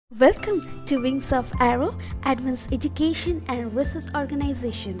Welcome to Wings of Arrow Advanced Education and Research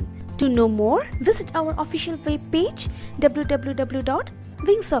Organization. To know more, visit our official webpage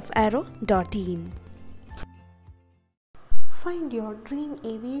www.wingsofArrow.in. Find your dream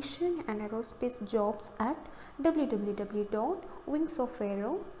aviation and aerospace jobs at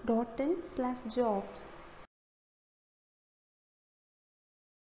www.wingsofarrow.in/jobs.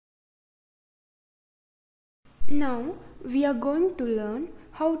 Now we are going to learn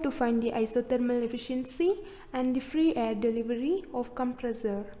how to find the isothermal efficiency and the free air delivery of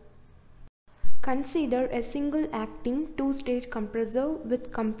compressor. Consider a single acting two-stage compressor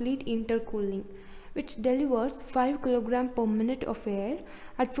with complete intercooling, which delivers 5 kg per minute of air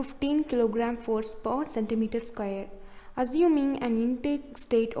at 15 kg force per centimeter square, assuming an intake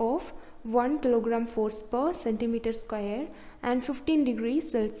state of 1 kg force per centimeter square and 15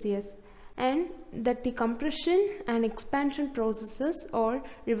 degrees Celsius, and that the compression and expansion processes are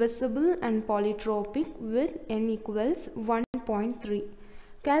reversible and polytropic with n equals 1.3.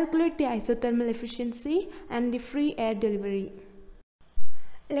 Calculate the isothermal efficiency and the free air delivery.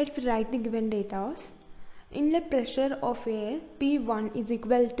 Let's write the given data. Inlet pressure of air P1 is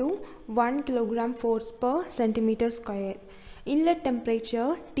equal to 1 kg force per centimeter square. Inlet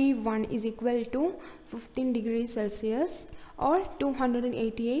temperature T1 is equal to 15 degrees Celsius or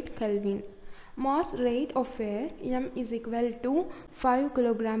 288 Kelvin. Mass rate of air m is equal to 5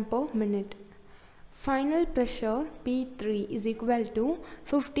 kg per minute. Final pressure P3 is equal to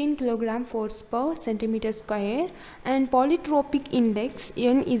 15 kg force per centimeter square and polytropic index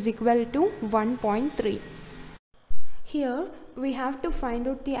n is equal to 1.3. Here we have to find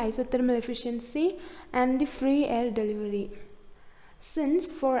out the isothermal efficiency and the free air delivery. Since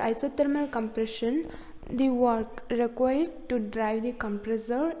for isothermal compression the work required to drive the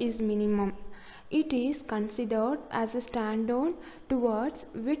compressor is minimum, it is considered as a standard towards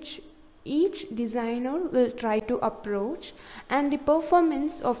which each designer will try to approach, and the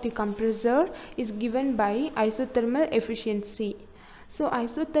performance of the compressor is given by isothermal efficiency. So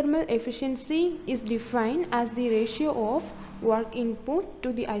isothermal efficiency is defined as the ratio of work input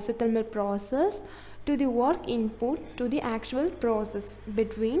to the isothermal process to the work input to the actual process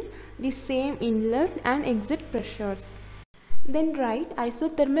between the same inlet and exit pressures. Then write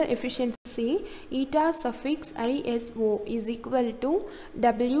isothermal efficiency eta suffix ISO is equal to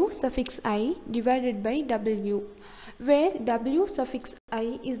W suffix I divided by W, where W suffix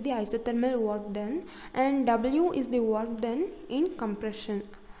I is the isothermal work done and W is the work done in compression.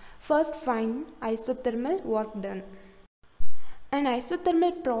 First find isothermal work done. An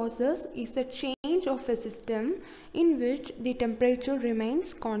isothermal process is a change of a system in which the temperature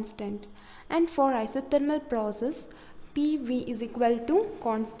remains constant, and for isothermal process PV is equal to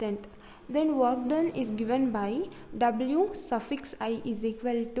constant. Then work done is given by W suffix I is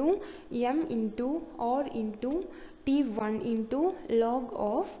equal to m into or into T1 into log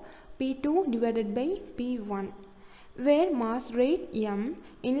of P2 divided by P1, where mass rate m,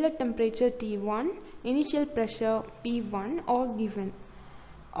 inlet temperature T1, initial pressure P1 are given.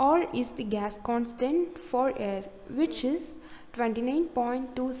 R is the gas constant for air, which is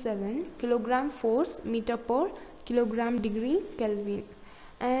 29.27 kg force meter per kilogram degree Kelvin,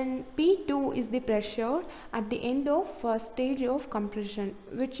 and P2 is the pressure at the end of first stage of compression,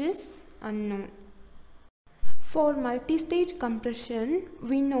 which is unknown. For multi-stage compression,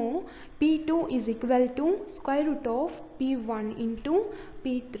 we know P2 is equal to square root of P1 into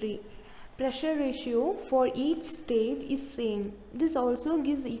P3. Pressure ratio for each stage is same. This also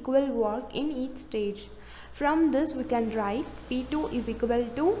gives equal work in each stage. From this we can write P2 is equal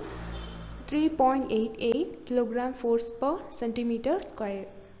to 3.88 kg force per centimeter square.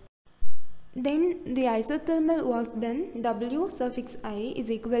 Then the isothermal work done W suffix I is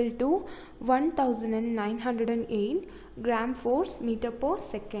equal to 1908 gram force meter per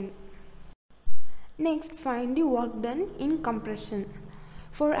second. Next find the work done in compression.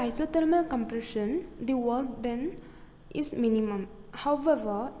 For isothermal compression the work done is minimum.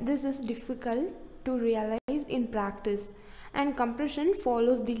 However, this is difficult to realize in practice, and compression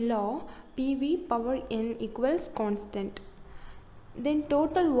follows the law PV power n equals constant. Then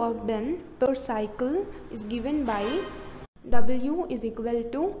total work done per cycle is given by W is equal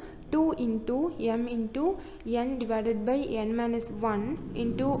to 2 into m into n divided by n minus 1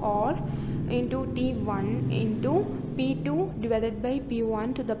 into R into T1 into P2 divided by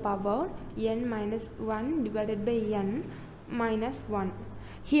P1 to the power n minus 1 divided by n minus 1.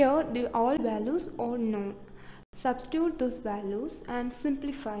 Here the all values are known. Substitute those values and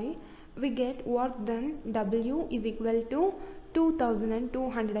simplify. We get work done W is equal to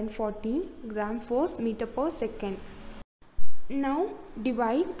 2240 gram force meter per second. Now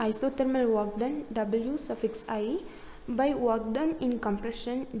divide isothermal work done W suffix I by work done in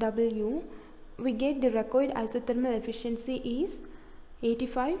compression W. We get the required isothermal efficiency is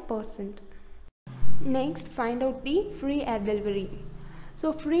 85%. Next, find out the free air delivery.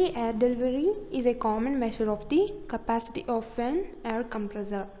 So free air delivery is a common measure of the capacity of an air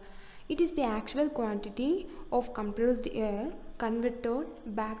compressor. It is the actual quantity of compressed air converted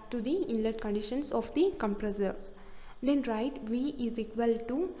back to the inlet conditions of the compressor. Then write V is equal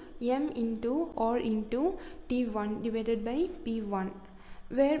to M into R into T1 divided by P1,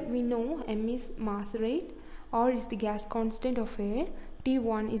 where we know M is mass rate, R is the gas constant of air,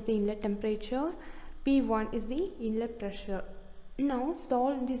 T1 is the inlet temperature, P1 is the inlet pressure. Now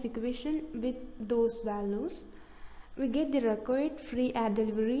solve this equation with those values. We get the required free air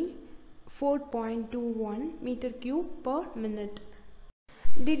delivery 4.21 meter cube per minute.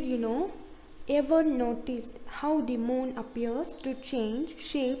 Did you know? Ever notice how the moon appears to change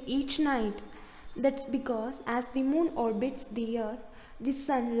shape each night? That's because as the moon orbits the earth, the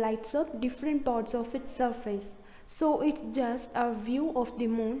sun lights up different parts of its surface. So it's just a view of the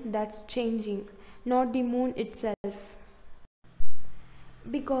moon that's changing, not the moon itself.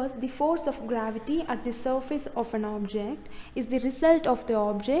 Because the force of gravity at the surface of an object is the result of the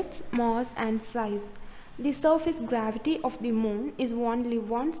object's mass and size. The surface gravity of the moon is only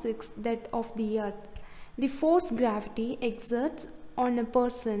 1/6 that of the earth. The force gravity exerts on a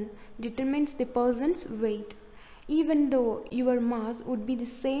person determines the person's weight. Even though your mass would be the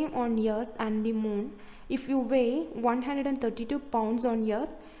same on earth and the moon, if you weigh 132 pounds on earth,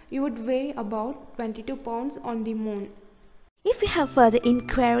 you would weigh about 22 pounds on the moon. If you have further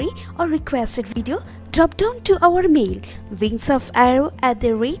inquiry or requested video, drop down to our mail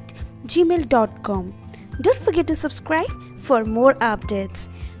wingsofarrow@gmail.com. Don't forget to subscribe for more updates.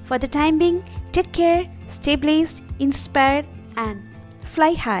 For the time being, take care, stay blessed, inspired, and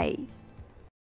fly high.